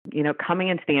coming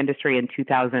into the industry in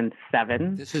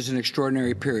 2007. This is an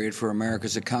extraordinary period for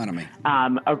America's economy.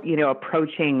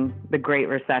 Approaching the Great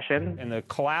Recession. And the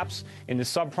collapse in the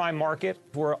subprime market,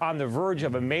 we're on the verge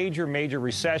of a major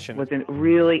recession. It was a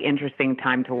really interesting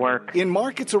time to work. In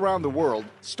markets around the world,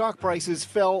 stock prices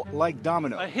fell like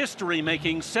dominoes. A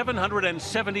history-making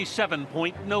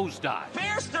 777-point nosedive.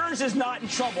 Bear Stearns is not in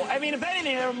trouble. I mean, if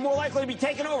anything, they're more likely to be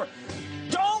taken over.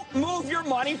 Don't move your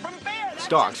money from Bear.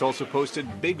 Stocks also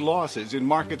posted big losses in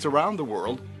markets around the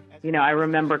world. I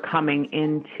remember coming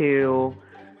into,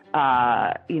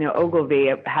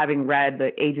 Ogilvy, having read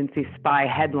the agency SPY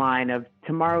headline of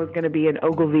tomorrow is going to be an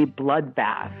Ogilvy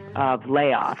bloodbath of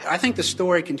layoffs. I think the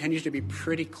story continues to be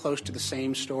pretty close to the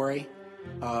same story.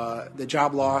 The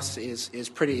job loss is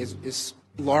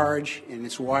large and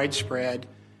it's widespread,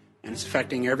 and it's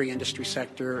affecting every industry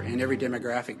sector and every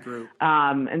demographic group.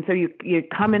 And so you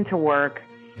come into work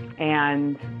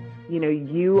and,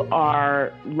 you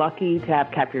are lucky to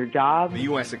have kept your job. The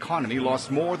U.S. economy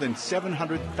lost more than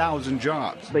 700,000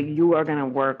 jobs. But you are going to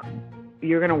work,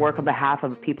 on behalf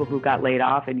of people who got laid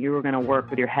off, and you are going to work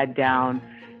with your head down,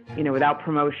 without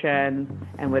promotion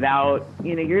and without,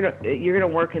 you're going to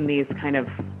work in these kind of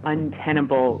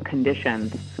untenable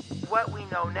conditions. What we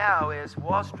know now is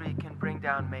Wall Street can bring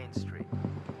down Main Street.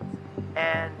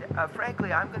 And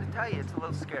frankly, I'm going to tell you, it's a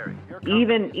little scary.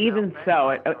 Even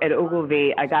so, at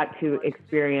Ogilvy, I got to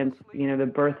experience,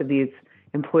 the birth of these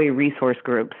employee resource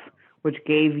groups, which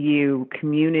gave you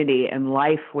community and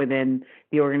life within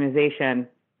the organization.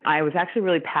 I was actually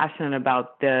really passionate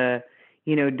about the,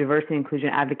 diversity and inclusion,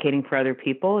 advocating for other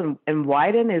people. And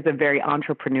Wieden is a very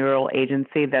entrepreneurial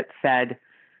agency that said,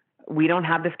 we don't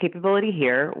have this capability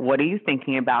here. What are you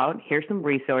thinking about? Here's some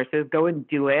resources. Go and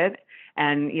do it.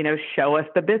 And, show us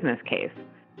the business case.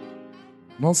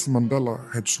 Nelson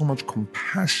Mandela had so much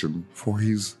compassion for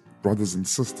his brothers and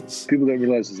sisters. People don't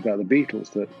realize this about the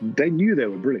Beatles, that they knew they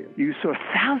were brilliant. You saw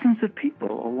thousands of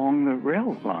people along the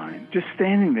rail line just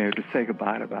standing there to say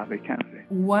goodbye to Bobby Kennedy.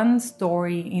 One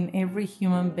story in every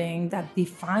human being that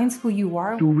defines who you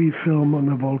are. Do we film on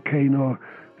a volcano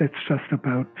that's just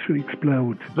about to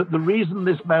explode? But the reason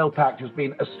this mail pack has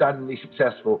been astoundingly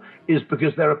successful is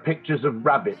because there are pictures of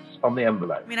rabbits on the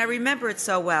envelope. I mean, I remember it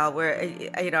so well where,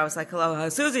 I was like, hello,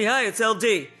 Susie, hi, it's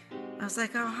LD. I was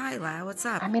like, oh, hi, Lau, what's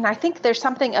up? I mean, I think there's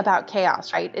something about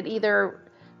chaos, right? It either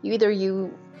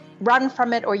you run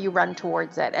from it or you run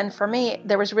towards it. And for me,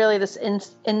 there was really this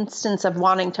instance of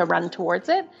wanting to run towards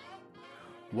it.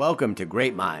 Welcome to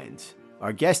Great Minds.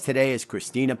 Our guest today is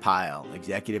Christina Pyle,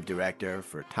 Executive Director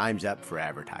for Time's Up for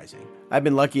Advertising. I've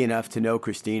been lucky enough to know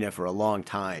Christina for a long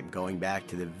time, going back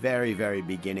to the very, very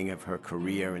beginning of her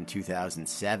career in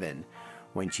 2007,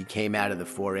 when she came out of the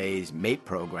 4A's MAPE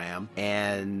program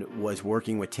and was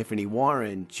working with Tiffany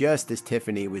Warren just as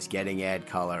Tiffany was getting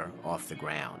AdColor off the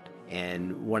ground.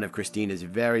 And one of Christina's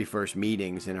very first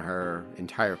meetings in her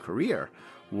entire career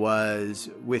was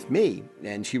with me,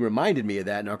 and she reminded me of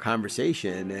that in our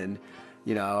conversation, and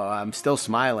I'm still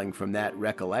smiling from that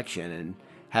recollection, and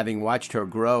having watched her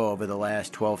grow over the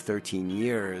last 12, 13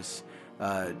 years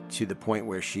to the point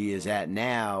where she is at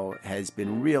now has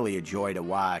been really a joy to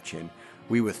watch. And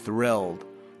we were thrilled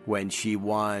when she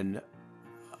won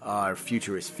our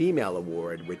Futurist Female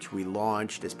Award, which we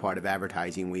launched as part of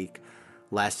Advertising Week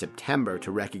last September to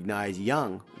recognize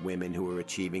young women who are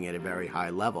achieving at a very high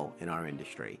level in our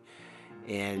industry.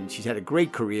 And she's had a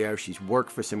great career. She's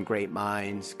worked for some great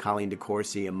minds, Colleen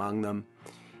DeCourcy among them.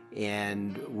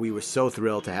 And we were so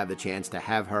thrilled to have the chance to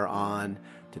have her on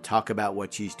to talk about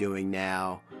what she's doing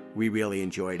now. We really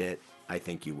enjoyed it. I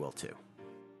think you will too.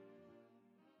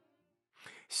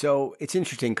 So it's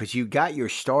interesting because you got your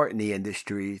start in the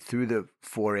industry through the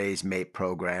 4A's MAPE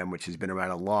program, which has been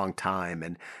around a long time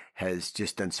and has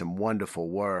just done some wonderful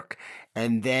work,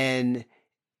 and then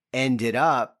ended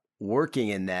up working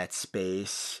in that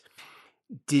space.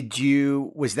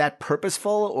 Was that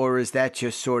purposeful, or is that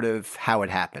just sort of how it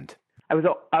happened? I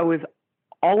was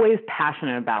always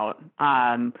passionate about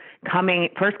coming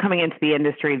into the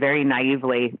industry very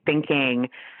naively, thinking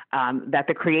that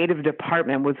the creative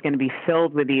department was going to be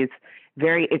filled with these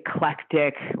very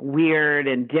eclectic, weird,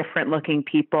 and different-looking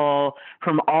people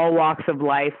from all walks of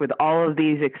life with all of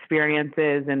these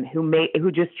experiences, and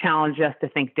who just challenged us to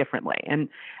think differently. And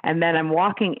then I'm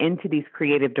walking into these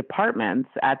creative departments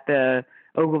at the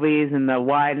Ogilvy's and the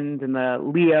Wiedens and the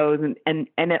Leos, and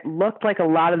it looked like a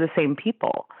lot of the same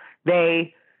people. These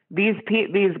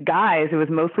guys, it was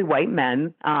mostly white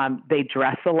men. They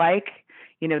dress alike.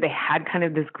 They had kind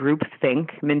of this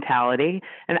groupthink mentality.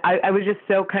 And I was just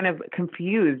so kind of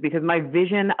confused because my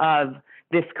vision of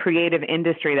this creative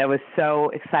industry that I was so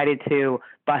excited to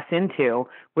bust into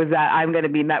was that I'm going to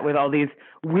be met with all these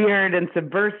weird and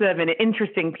subversive and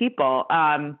interesting people.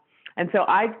 And so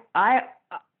I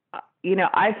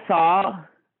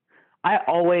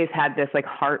always had this like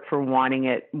heart for wanting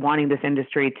this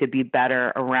industry to be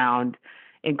better around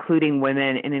including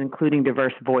women and including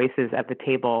diverse voices at the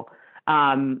table.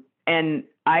 And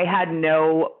I had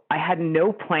no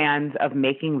plans of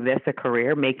making this a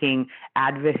career, making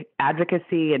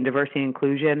advocacy and diversity and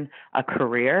inclusion a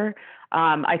career.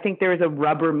 I think there was a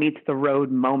rubber meets the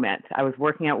road moment. I was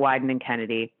working at Wieden and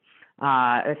Kennedy.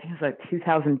 I think it was like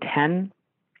 2010.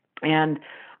 And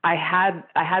I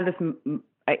had this,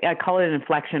 I call it an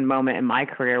inflection moment in my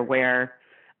career where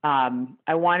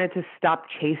I wanted to stop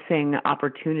chasing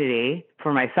opportunity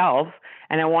for myself,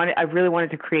 and I really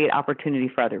wanted to create opportunity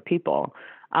for other people.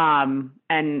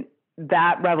 And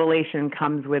that revelation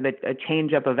comes with a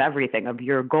change up of everything, of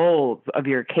your goals, of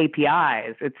your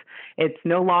KPIs. It's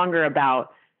no longer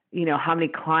about, how many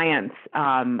clients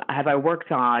have I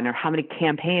worked on, or how many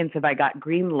campaigns have I got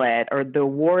greenlit, or the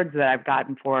awards that I've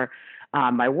gotten for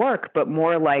my work, but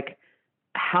more like,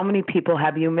 how many people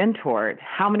have you mentored?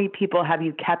 How many people have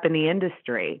you kept in the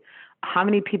industry? How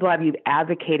many people have you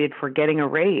advocated for getting a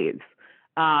raise?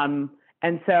 And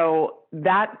so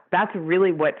that's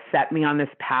really what set me on this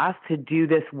path to do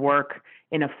this work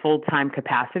in a full-time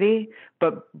capacity,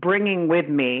 but bringing with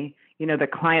me, the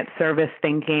client service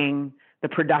thinking, the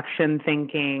production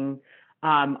thinking,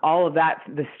 all of that,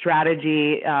 the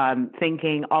strategy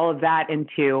thinking, all of that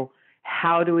into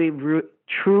how do we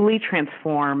truly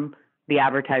transform the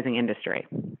advertising industry.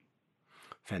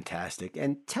 Fantastic.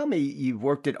 And tell me, you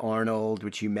worked at Arnold,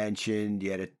 which you mentioned.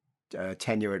 You had a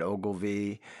tenure at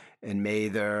Ogilvy and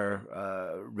Mather,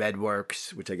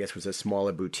 Redworks, which I guess was a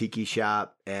smaller boutique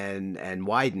shop, and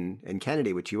Wieden and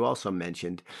Kennedy, which you also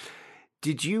mentioned.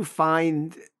 Did you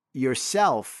find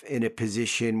yourself in a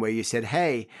position where you said,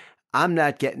 hey, I'm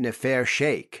not getting a fair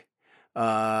shake,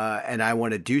 and I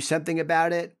want to do something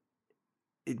about it?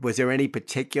 Was there any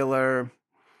particular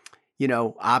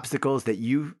obstacles that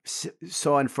you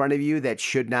saw in front of you that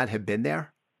should not have been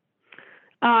there?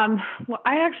 Well,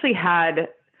 I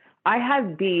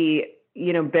had the,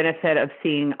 benefit of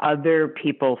seeing other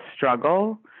people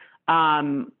struggle.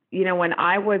 When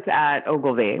I was at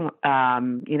Ogilvy,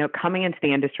 coming into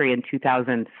the industry in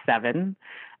 2007,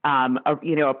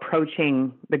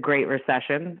 approaching the Great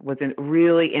Recession was a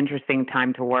really interesting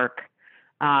time to work.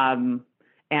 And,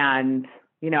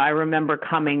 I remember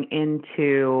coming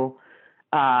into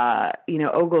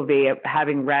Ogilvy,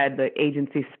 having read the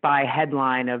agency Spy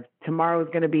headline of tomorrow is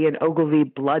going to be an Ogilvy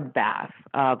bloodbath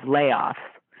of layoffs.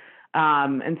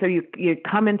 And so you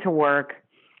come into work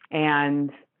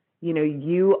and,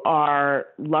 you are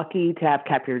lucky to have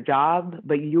kept your job,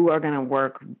 but you're going to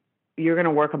work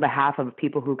on behalf of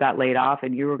people who got laid off,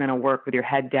 and you were going to work with your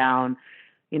head down,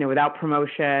 without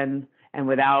promotion and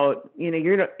without,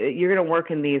 you're going to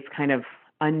work in these kind of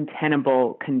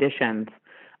untenable conditions.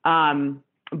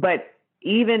 But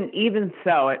even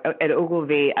so, at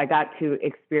Ogilvy, I got to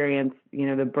experience,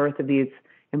 the birth of these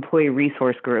employee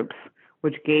resource groups,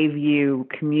 which gave you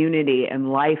community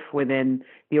and life within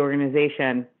the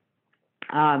organization.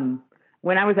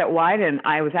 When I was at Wieden,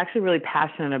 I was actually really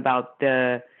passionate about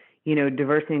the,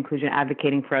 diversity and inclusion,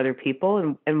 advocating for other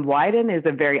people. And Wieden is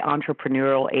a very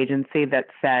entrepreneurial agency that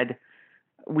said,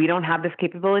 we don't have this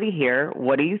capability here.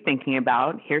 What are you thinking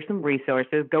about? Here's some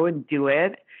resources. Go and do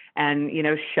it. And,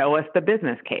 show us the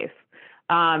business case.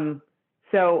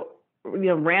 So,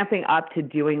 ramping up to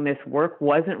doing this work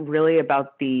wasn't really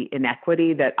about the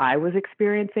inequity that I was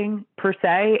experiencing per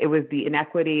se. It was the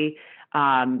inequity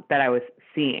that I was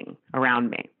seeing around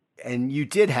me. And you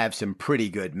did have some pretty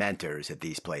good mentors at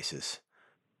these places.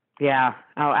 Yeah.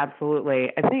 Oh,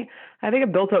 absolutely. I think I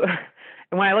built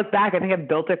when I look back, I think I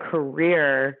built a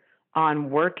career on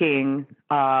working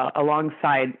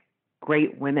alongside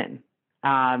great women.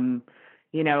 Donna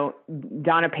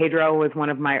Pedro was one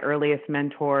of my earliest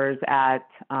mentors at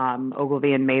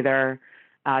Ogilvy and Mather.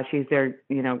 She's their,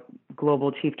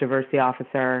 global chief diversity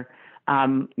officer.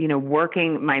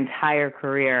 Working my entire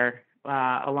career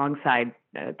alongside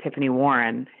Tiffany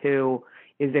Warren, who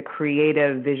is a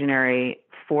creative, visionary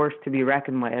force to be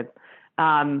reckoned with.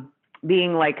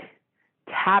 Being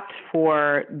tapped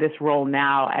for this role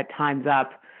now at Time's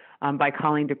Up by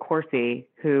Colleen DeCourcy,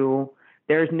 who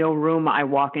there's no room I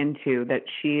walk into that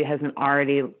she hasn't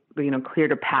already,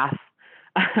 cleared a path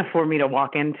for me to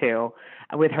walk into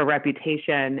with her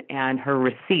reputation and her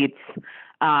receipts.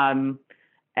 And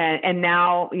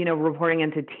now, reporting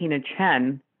into Tina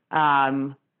Chen,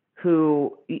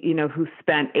 who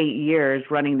spent 8 years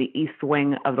running the East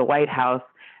Wing of the White House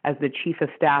as the chief of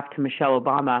staff to Michelle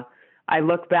Obama, I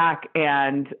look back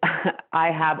and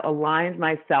I have aligned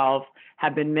myself,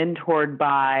 have been mentored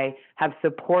by, have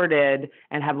supported,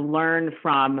 and have learned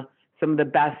from some of the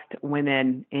best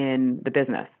women in the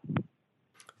business.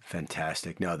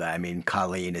 Fantastic. No,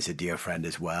 Colleen is a dear friend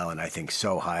as well, and I think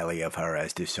so highly of her,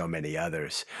 as do so many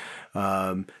others.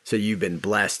 So you've been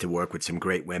blessed to work with some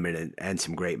great women and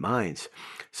some great minds.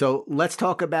 So let's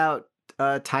talk about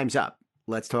Time's Up.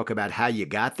 Let's talk about how you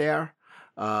got there,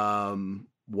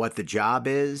 what the job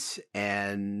is,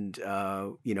 and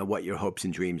what your hopes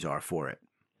and dreams are for it.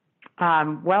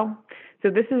 So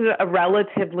this is a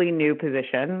relatively new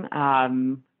position.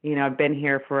 I've been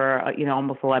here for,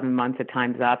 almost 11 months at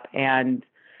Time's Up. And,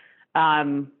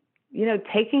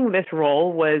 taking this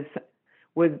role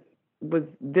was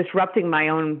disrupting my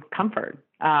own comfort.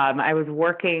 I was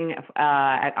working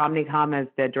at Omnicom as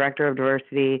the Director of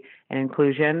Diversity and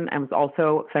Inclusion. I was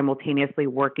also simultaneously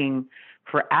working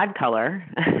for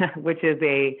AdColor, which is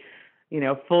a,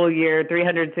 full year,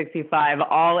 365,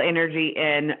 all energy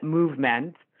in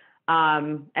movement.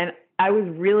 And I was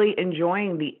really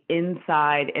enjoying the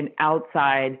inside and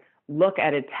outside look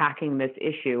at attacking this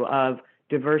issue of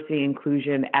diversity,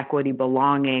 inclusion, equity,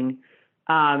 belonging.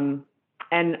 And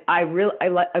I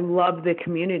loved the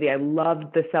community. I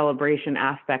loved the celebration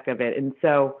aspect of it. And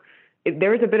so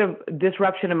there was a bit of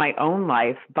disruption in my own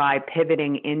life by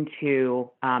pivoting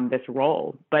into this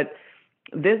role. But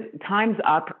this Time's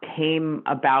Up came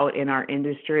about in our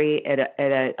industry at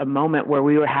a moment where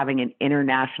we were having an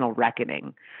international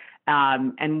reckoning.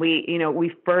 And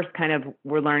we first kind of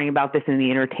were learning about this in the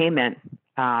entertainment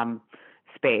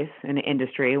space in the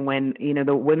industry when,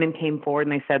 the women came forward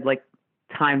and they said, like,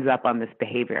 time's up on this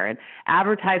behavior. And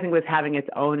advertising was having its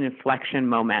own inflection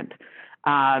moment.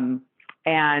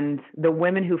 And the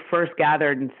women who first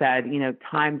gathered and said,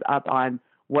 time's up on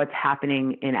what's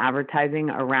happening in advertising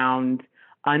around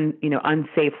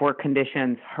unsafe work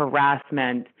conditions,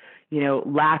 harassment,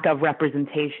 lack of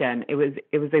representation. It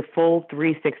was a full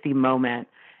 360 moment.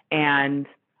 And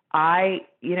I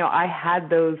had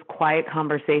those quiet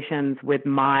conversations with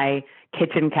my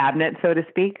kitchen cabinet, so to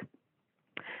speak.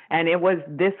 And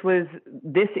this is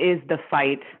the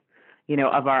fight,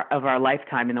 of our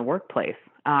lifetime in the workplace.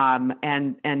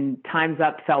 And Time's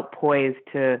Up felt poised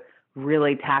to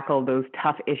really tackle those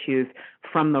tough issues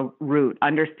from the root,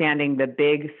 understanding the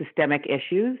big systemic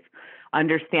issues,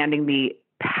 understanding the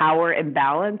power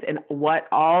imbalance and what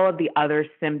all of the other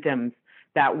symptoms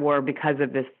that were because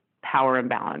of this power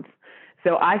imbalance.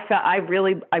 So I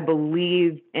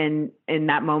believed in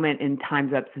that moment in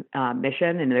Time's Up's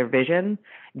mission and their vision,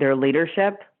 their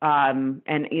leadership. And,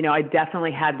 I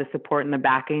definitely had the support and the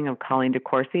backing of Colleen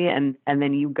DeCourcy. And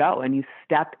then you go and you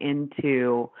step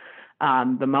into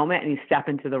the moment and you step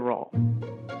into the role.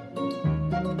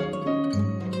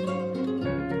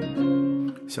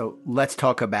 So let's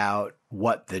talk about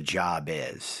what the job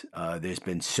is. There's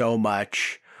been so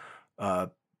much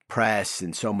press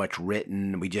and so much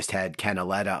written. We just had Ken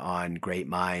Aletta on Great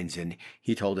Minds, and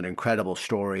he told an incredible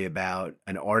story about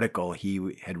an article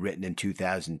he had written in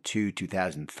 2002,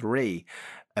 2003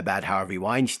 about Harvey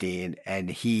Weinstein, and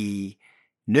he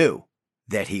knew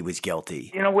that he was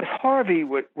guilty. With Harvey,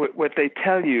 what they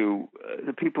tell you,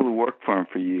 the people who work for him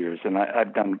for years, and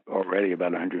I've done already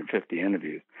about 150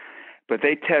 interviews, but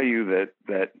they tell you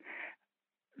that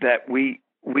we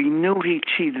knew he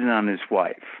cheated on his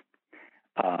wife.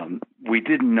 We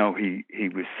didn't know he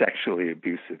was sexually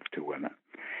abusive to women.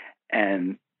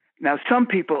 And now some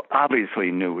people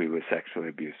obviously knew he was sexually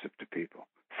abusive to people.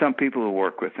 Some people who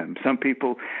work with him, some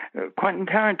people, Quentin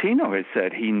Tarantino has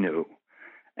said he knew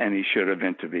and he should have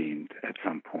intervened at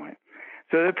some point.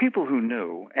 So there are people who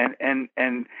knew. And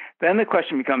then the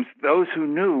question becomes, those who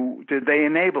knew, did they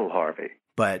enable Harvey?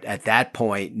 But at that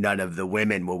point, none of the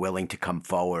women were willing to come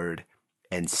forward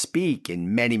and speak.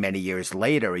 And many, many years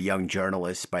later, a young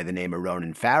journalist by the name of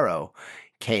Ronan Farrow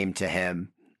came to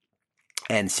him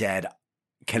and said,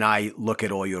 can I look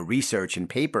at all your research and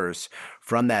papers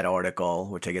from that article,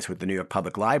 which I guess was the New York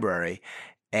Public Library?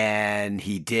 And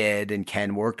he did, and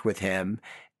Ken worked with him.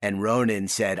 And Ronan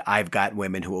said, I've got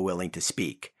women who are willing to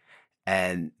speak.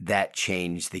 And that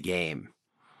changed the game.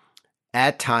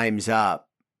 At Time's Up,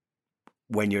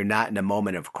 when you're not in a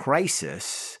moment of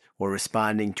crisis or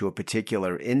responding to a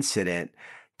particular incident,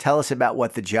 tell us about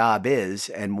what the job is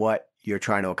and what you're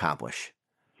trying to accomplish.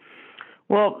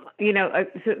 Well,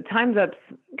 so Time's Up's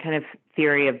kind of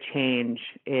theory of change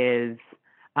is,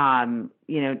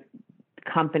 changing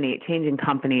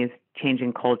companies,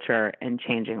 changing culture, and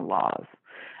changing laws.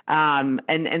 And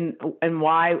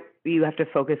why you have to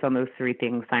focus on those three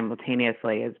things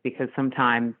simultaneously is because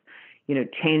sometimes,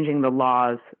 changing the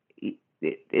laws,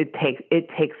 it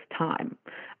takes time.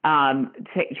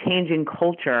 Changing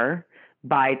culture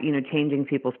by, changing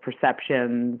people's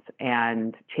perceptions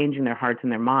and changing their hearts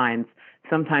and their minds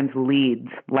sometimes leads,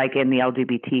 like in the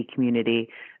LGBT community,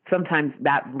 sometimes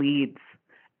that leads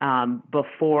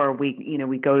before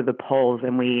we go to the polls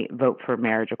and we vote for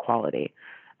marriage equality.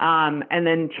 And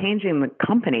then changing the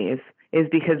companies is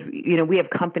because, we have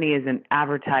companies in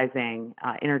advertising,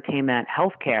 entertainment,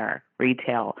 healthcare,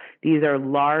 retail. These are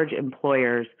large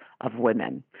employers of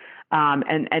women.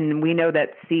 And we know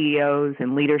that CEOs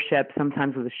and leadership,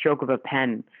 sometimes with a stroke of a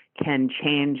pen, can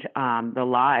change the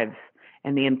lives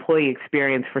and the employee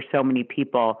experience for so many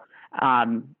people,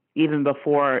 even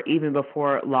before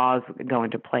laws go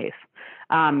into place.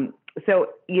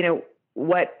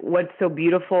 What's so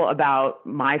beautiful about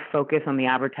my focus on the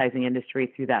advertising industry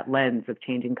through that lens of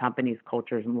changing companies,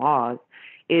 cultures, and laws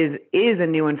is a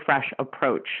new and fresh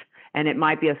approach. And it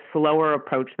might be a slower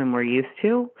approach than we're used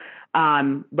to.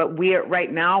 But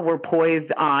right now we're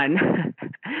poised on,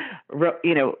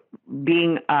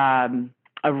 being a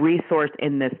resource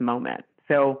in this moment.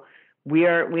 So we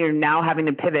are now having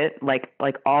to pivot, like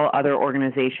all other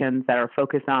organizations that are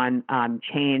focused on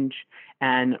change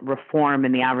and reform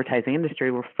in the advertising industry.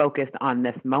 We're focused on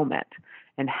this moment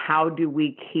and how do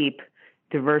we keep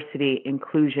diversity,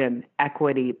 inclusion,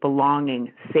 equity,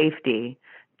 belonging, safety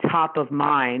top of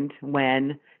mind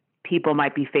when people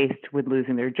might be faced with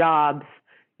losing their jobs.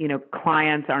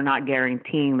 Clients are not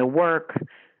guaranteeing the work.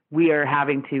 We are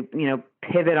having to,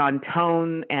 pivot on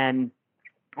tone and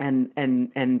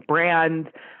brand.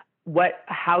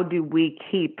 How do we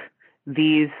keep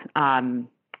these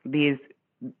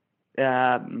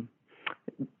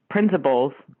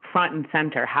principles front and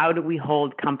center? How do we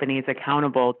hold companies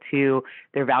accountable to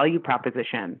their value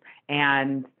proposition?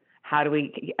 And how do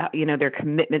we, their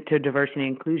commitment to diversity and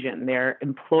inclusion, their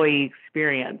employee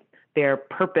experience, their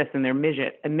purpose and their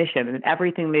mission, and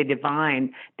everything they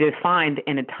defined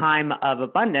in a time of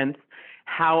abundance?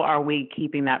 How are we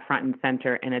keeping that front and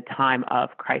center in a time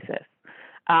of crisis?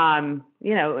 And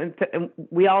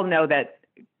we all know that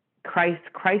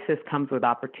crisis comes with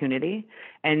opportunity.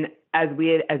 And as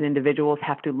we as individuals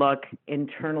have to look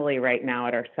internally right now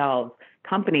at ourselves,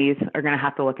 companies are going to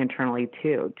have to look internally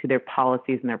too, to their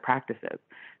policies and their practices.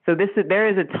 So there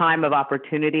is a time of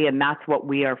opportunity, and that's what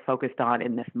we are focused on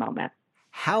in this moment.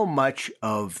 How much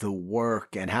of the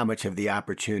work and how much of the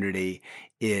opportunity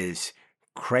is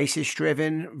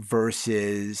crisis-driven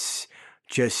versus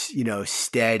just,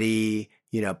 steady,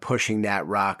 pushing that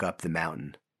rock up the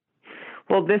mountain?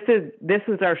 Well, this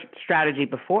was our strategy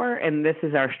before, and this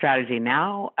is our strategy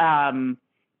now.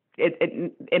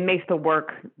 It makes the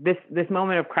work, this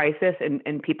moment of crisis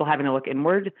and people having to look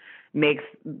inward makes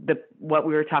what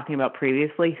we were talking about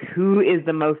previously, who is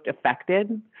the most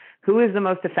affected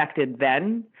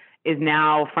then is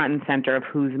now front and center of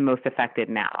who's most affected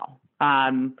now.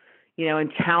 And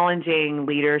challenging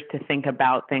leaders to think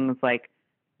about things like,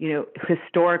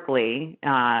 historically,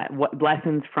 what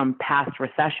lessons from past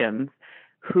recessions.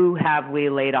 Who have we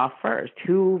laid off first?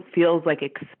 Who feels like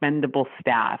expendable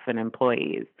staff and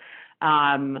employees?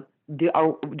 Are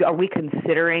we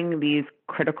considering these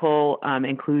critical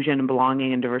inclusion and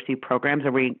belonging and diversity programs?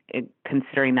 Are we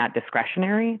considering that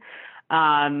discretionary?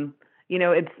 Are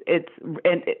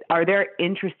there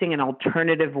interesting and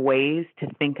alternative ways to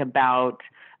think about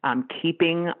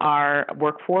keeping our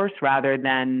workforce rather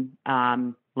than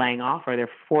laying off? Are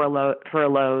there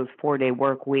furloughs, 4-day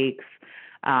work weeks?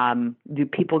 Do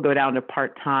people go down to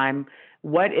part-time?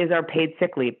 What is our paid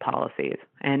sick leave policies?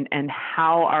 And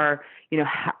how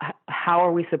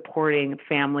are we supporting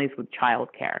families with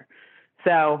childcare?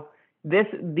 So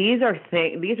these are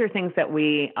things that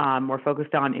we were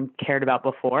focused on and cared about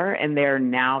before, and they're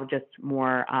now just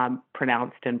more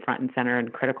pronounced and front and center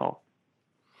and critical.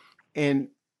 And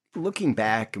looking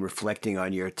back and reflecting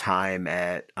on your time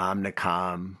at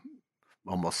Omnicom,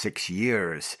 almost 6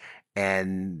 years,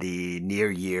 and the near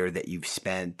year that you've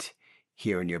spent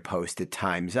here in your post at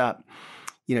Time's Up,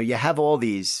 you have all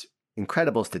these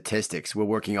incredible statistics. We're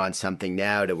working on something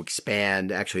now to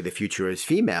expand, actually, The Future is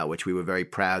Female, which we were very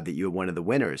proud that you were one of the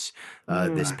winners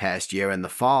this past year in the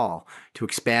fall, to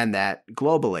expand that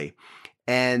globally.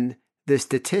 And the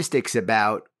statistics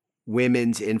about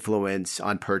women's influence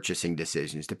on purchasing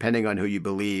decisions, depending on who you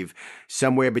believe,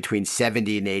 somewhere between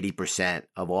 70 and 80%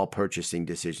 of all purchasing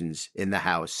decisions in the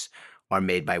house are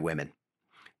made by women.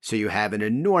 So you have an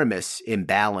enormous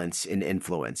imbalance in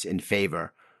influence in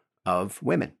favor of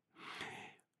women.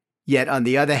 Yet, on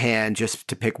the other hand, just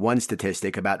to pick one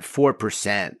statistic, about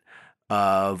 4%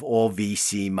 of all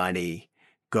VC money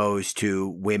goes to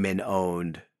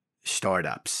women-owned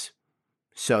startups.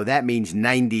 So that means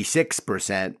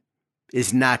 96%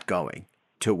 is not going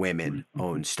to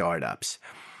women-owned startups.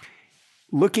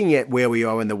 Looking at where we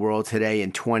are in the world today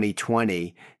in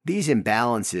 2020, these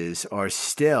imbalances are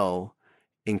still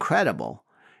incredible.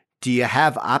 Do you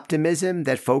have optimism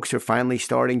that folks are finally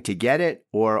starting to get it,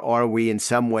 or are we in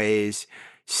some ways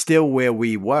still where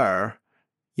we were,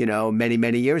 many,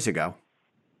 many years ago?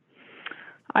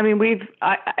 I mean,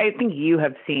 I think we've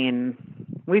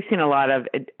seen a lot of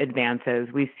advances.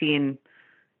 We've seen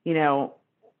the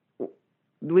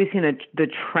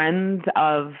trends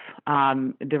of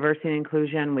diversity and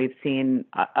inclusion. We've seen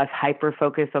us hyper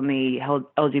focus on the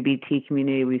LGBT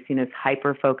community. We've seen us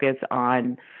hyper focus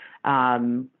on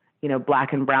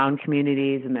Black and brown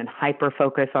communities, and then hyper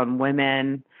focus on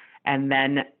women, and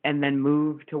then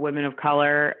move to women of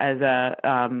color as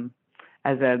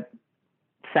a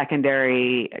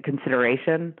secondary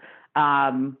consideration.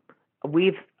 I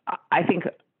think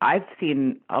I've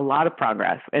seen a lot of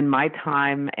progress in my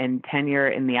time and tenure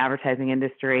in the advertising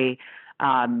industry.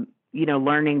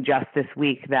 Learning just this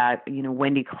week that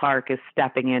Wendy Clark is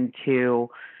stepping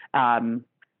into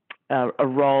a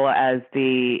role as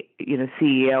the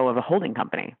CEO of a holding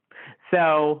company.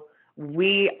 So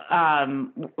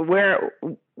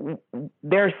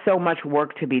there's so much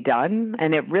work to be done,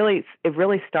 and it really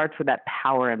starts with that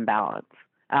power imbalance,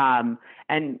 and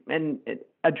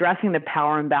addressing the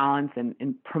power imbalance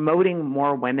and promoting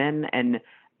more women and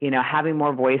having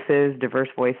more voices, diverse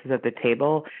voices at the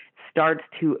table, starts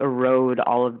to erode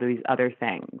all of these other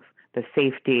things: the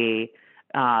safety,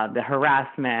 the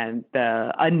harassment,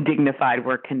 the undignified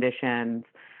work conditions.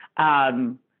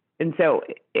 And so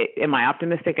am I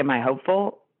optimistic? Am I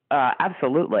hopeful?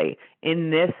 Absolutely. In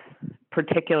this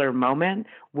particular moment,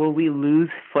 will we lose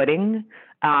footing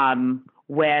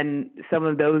when some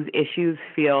of those issues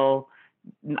feel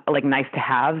like nice to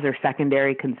haves or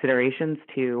secondary considerations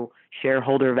to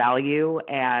shareholder value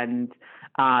and,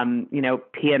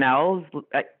 P&Ls?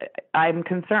 I'm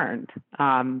concerned.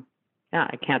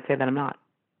 I can't say that I'm not.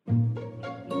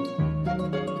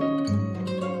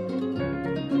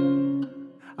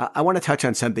 I want to touch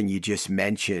on something you just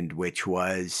mentioned, which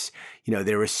was,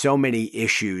 there are so many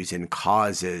issues and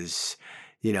causes,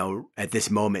 at this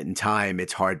moment in time,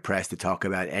 it's hard pressed to talk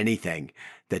about anything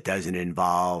that doesn't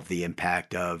involve the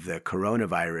impact of the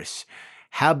coronavirus.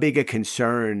 How big a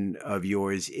concern of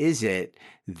yours is it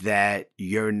that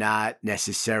you're not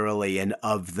necessarily an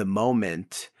of the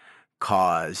moment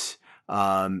cause?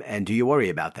 And do you worry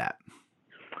about that?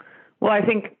 Well, I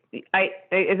think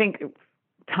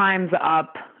Time's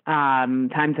Up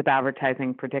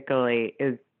advertising particularly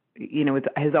is, it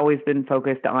has always been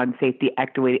focused on safety,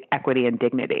 equity, and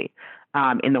dignity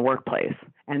in the workplace.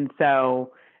 And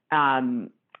so, I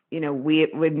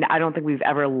don't think we've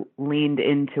ever leaned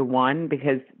into one,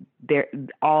 because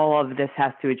all of this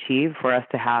has to achieve for us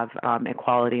to have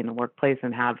equality in the workplace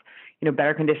and have,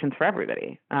 better conditions for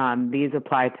everybody. These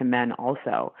apply to men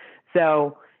also.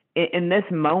 So in this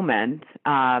moment,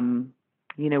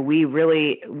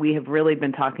 we have really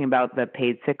been talking about the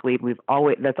paid sick leave.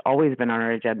 That's always been on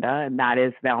our agenda, and that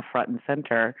is now front and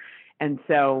center. And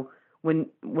so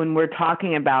when we're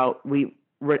talking about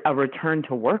a return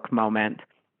to work moment,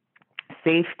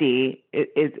 safety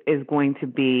is going to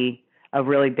be a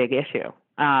really big issue.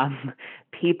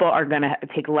 People are going to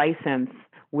take license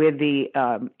with the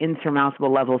insurmountable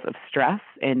levels of stress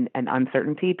and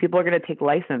uncertainty. People are going to take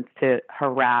license to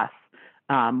harass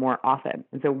more often.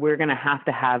 And so we're going to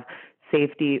have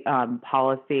safety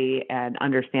policy and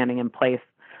understanding in place.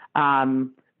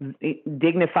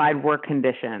 Dignified work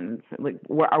conditions.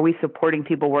 Are we supporting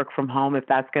people work from home? If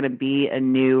that's going to be a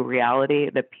new reality,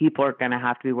 that people are going to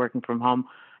have to be working from home,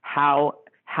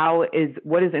 what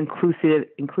does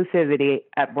inclusivity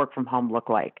at work from home look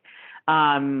like?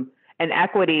 And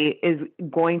equity is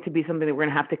going to be something that we're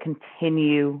going to have to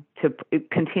continue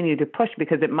to push,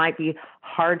 because it might be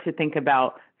hard to think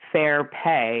about fair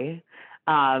pay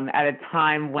at a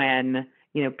time when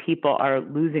people are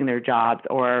losing their jobs,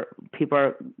 or people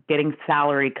are getting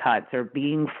salary cuts or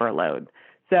being furloughed.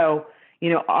 So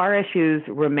our issues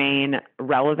remain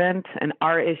relevant, and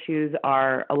our issues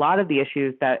are a lot of the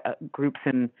issues that groups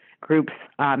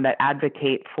that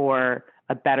advocate for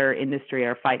a better industry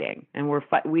are fighting, and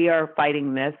we are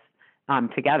fighting this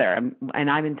together. And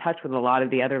I'm in touch with a lot of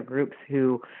the other groups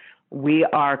who we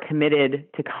are committed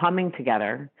to coming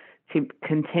together to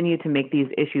continue to make these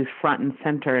issues front and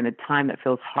center in a time that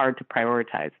feels hard to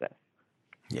prioritize this.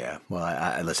 Yeah.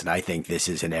 Well, listen, I think this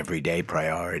is an everyday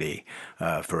priority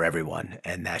for everyone,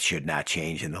 and that should not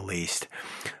change in the least.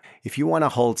 If you want to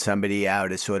hold somebody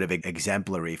out as sort of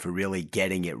exemplary for really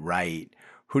getting it right,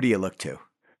 who do you look to?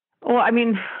 Well, I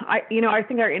mean, I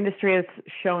think our industry has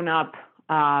shown up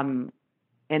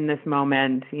in this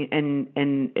moment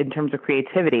in terms of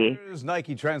creativity. Is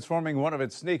Nike transforming one of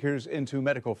its sneakers into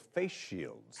medical face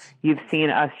shields? You've seen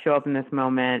us show up in this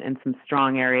moment in some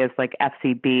strong areas like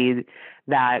FCB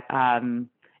that, and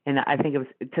I think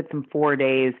it took them 4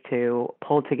 days to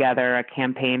pull together a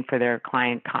campaign for their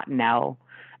client Cottonelle,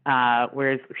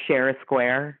 whereas Share a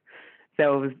Square.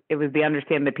 So it was the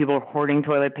understanding that people were hoarding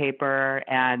toilet paper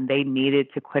and they needed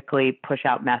to quickly push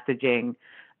out messaging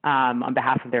on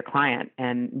behalf of their client,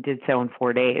 and did so in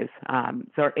 4 days.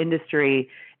 So our industry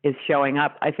is showing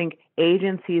up. I think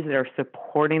agencies that are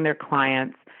supporting their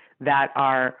clients, that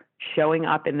are showing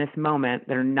up in this moment,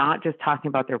 that are not just talking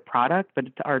about their product, but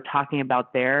are talking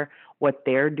about what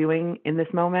they're doing in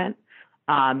this moment,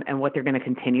 and what they're going to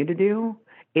continue to do,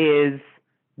 is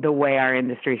the way our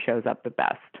industry shows up the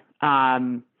best.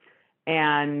 And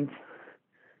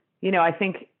I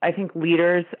think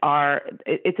leaders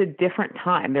it's a different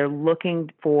time. They're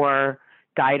looking for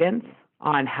guidance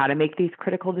on how to make these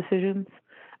critical decisions.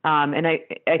 And I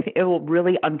think it will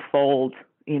really unfold,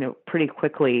 pretty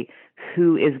quickly,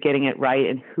 who is getting it right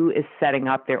and who is setting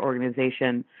up their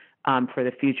organization for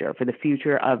the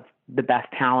future of the best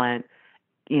talent,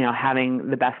 having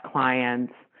the best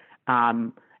clients,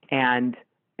 and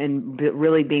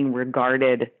really being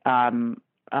regarded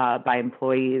by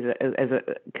employees as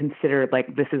considered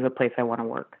like, this is a place I want to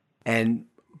work. And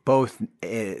both,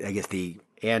 I guess the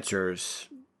answers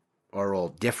are all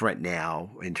different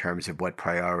now in terms of what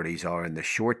priorities are in the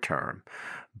short term.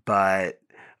 But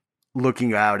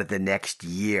looking out at the next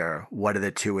year, what are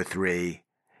the 2 or 3,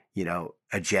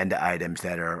 agenda items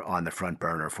that are on the front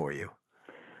burner for you?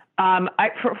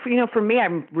 For me,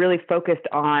 I'm really focused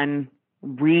on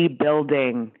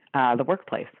rebuilding the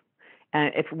workplace.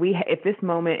 And if this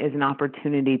moment is an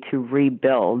opportunity to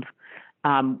rebuild,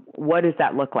 what does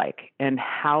that look like? And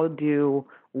how do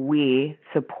we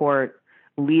support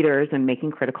leaders in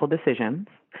making critical decisions?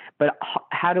 But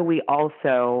how do we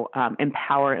also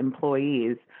empower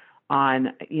employees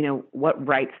on, what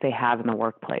rights they have in the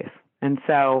workplace? And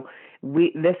so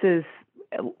this is,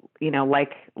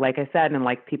 like I said, and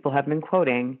like people have been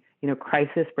quoting,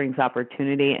 crisis brings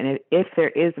opportunity. And if there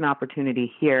is an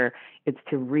opportunity here, it's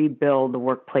to rebuild the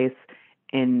workplace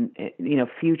in,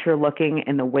 future looking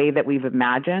in the way that we've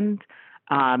imagined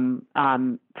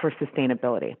for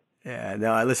sustainability. Yeah,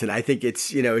 no, listen, I think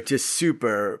it's, it's just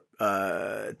super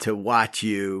to watch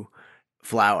you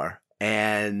flower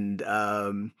and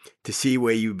to see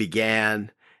where you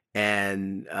began.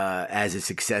 And as a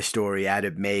success story out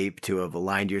of MAPE, to have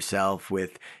aligned yourself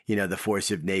with, the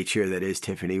force of nature that is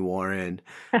Tiffany Warren,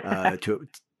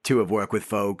 to have worked with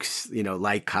folks,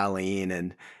 like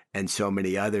Colleen and so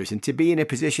many others, and to be in a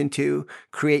position to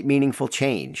create meaningful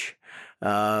change.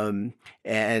 And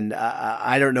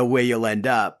I don't know where you'll end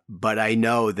up, but I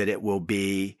know that it will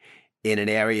be in an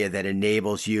area that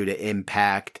enables you to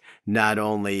impact not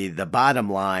only the bottom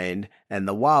line and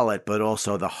the wallet, but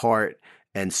also the heart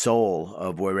and soul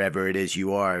of wherever it is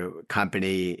you are,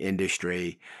 company,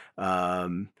 industry,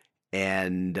 and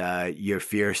your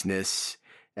fierceness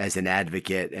as an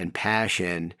advocate and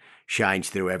passion shines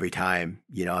through every time,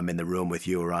 I'm in the room with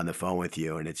you or on the phone with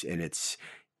you. And it's,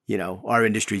 our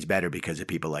industry's better because of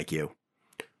people like you.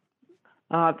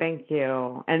 Oh, thank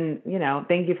you. And,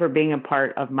 thank you for being a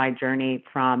part of my journey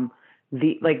from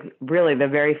really the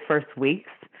very first weeks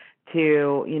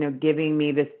to, giving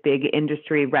me this big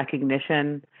industry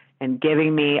recognition and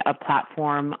giving me a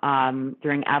platform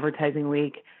during Advertising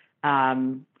Week,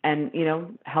 and,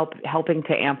 helping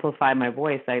to amplify my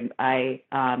voice. I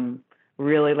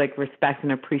really respect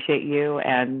and appreciate you,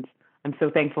 and I'm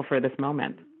so thankful for this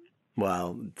moment.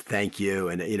 Well, thank you.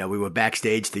 And, we were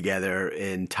backstage together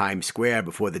in Times Square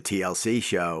before the TLC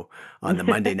show on the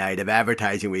Monday night of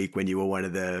Advertising Week when you were one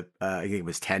of the, I think it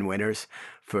was 10 winners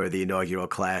for the inaugural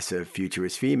class of Future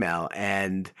is Female.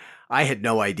 And I had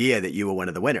no idea that you were one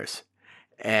of the winners.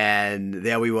 And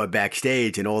there we were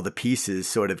backstage and all the pieces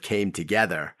sort of came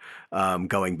together,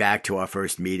 going back to our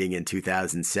first meeting in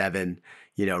 2007,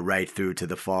 right through to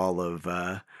the fall of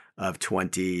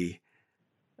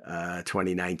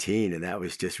 2019, and that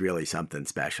was just really something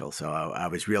special. So I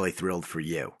was really thrilled for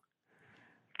you.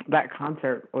 That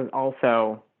concert was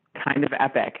also kind of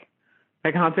epic.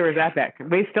 The concert was epic.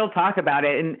 We still talk about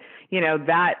it, and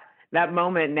that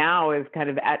moment now is kind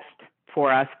of etched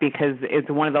for us because it's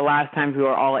one of the last times we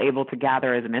were all able to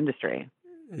gather as an industry.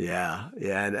 Yeah.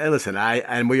 And listen,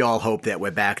 and we all hope that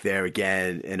we're back there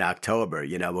again in October.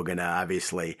 You know, we're going to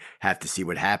obviously have to see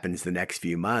what happens the next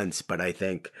few months. But I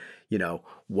think, you know,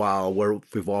 while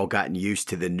we've all gotten used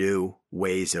to the new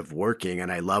ways of working, and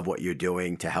I love what you're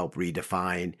doing to help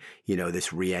redefine, you know,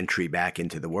 this reentry back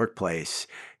into the workplace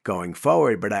going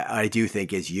forward. But I do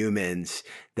think as humans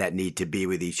that need to be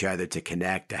with each other, to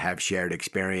connect, to have shared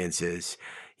experiences,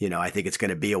 you know, I think it's going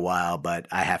to be a while, but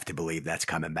I have to believe that's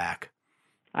coming back.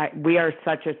 We are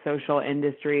such a social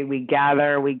industry. We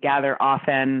gather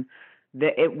often.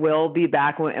 It will be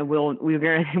back, and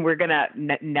we're gonna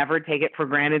never take it for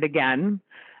granted again.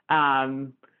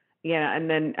 And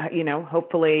then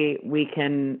hopefully we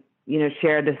can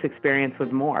share this experience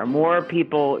with more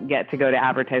people get to go to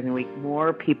Advertising Week,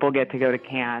 more people get to go to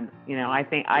Cannes. I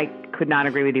think I could not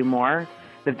agree with you more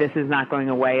that this is not going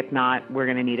away. If not, we're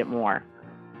going to need it more.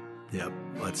 Yep.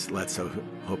 Let's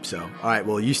hope so. All right.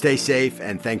 Well, you stay safe,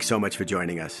 and thanks so much for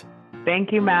joining us.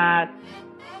 Thank you, Matt.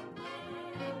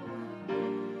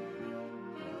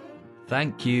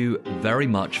 Thank you very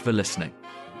much for listening.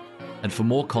 And for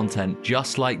more content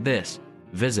just like this,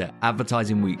 visit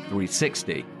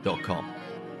advertisingweek360.com.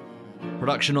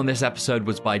 Production on this episode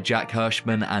was by Jack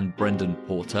Hirschman and Brendan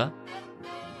Porter.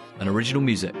 And original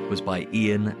music was by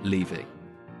Ian Levy.